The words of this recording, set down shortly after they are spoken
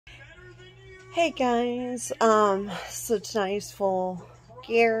Hey guys, so tonight's full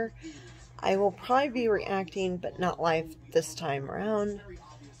gear. I will probably be reacting, but not live this time around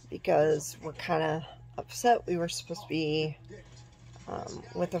because we're kind of upset. We were supposed to be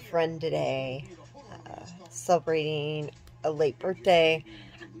with a friend today, celebrating a late birthday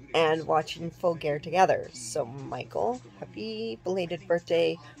and watching Full Gear together. So, Michael, happy belated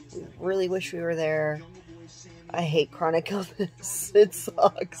birthday. We really wish we were there. I hate chronic illness. It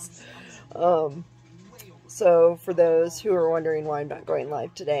sucks. So for those who are wondering why I'm not going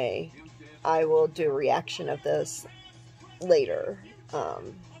live today, I will do a reaction of this later.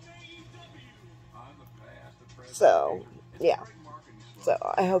 So, yeah. So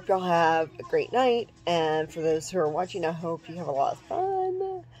I hope y'all have a great night. And for those who are watching, I hope you have a lot of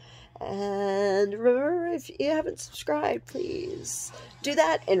fun. And remember, if you haven't subscribed, please do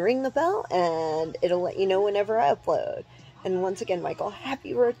that and ring the bell, and it'll let you know whenever I upload. And once again, Michael,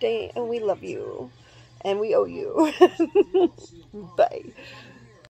 happy birthday, and we love you. And we owe you. Bye.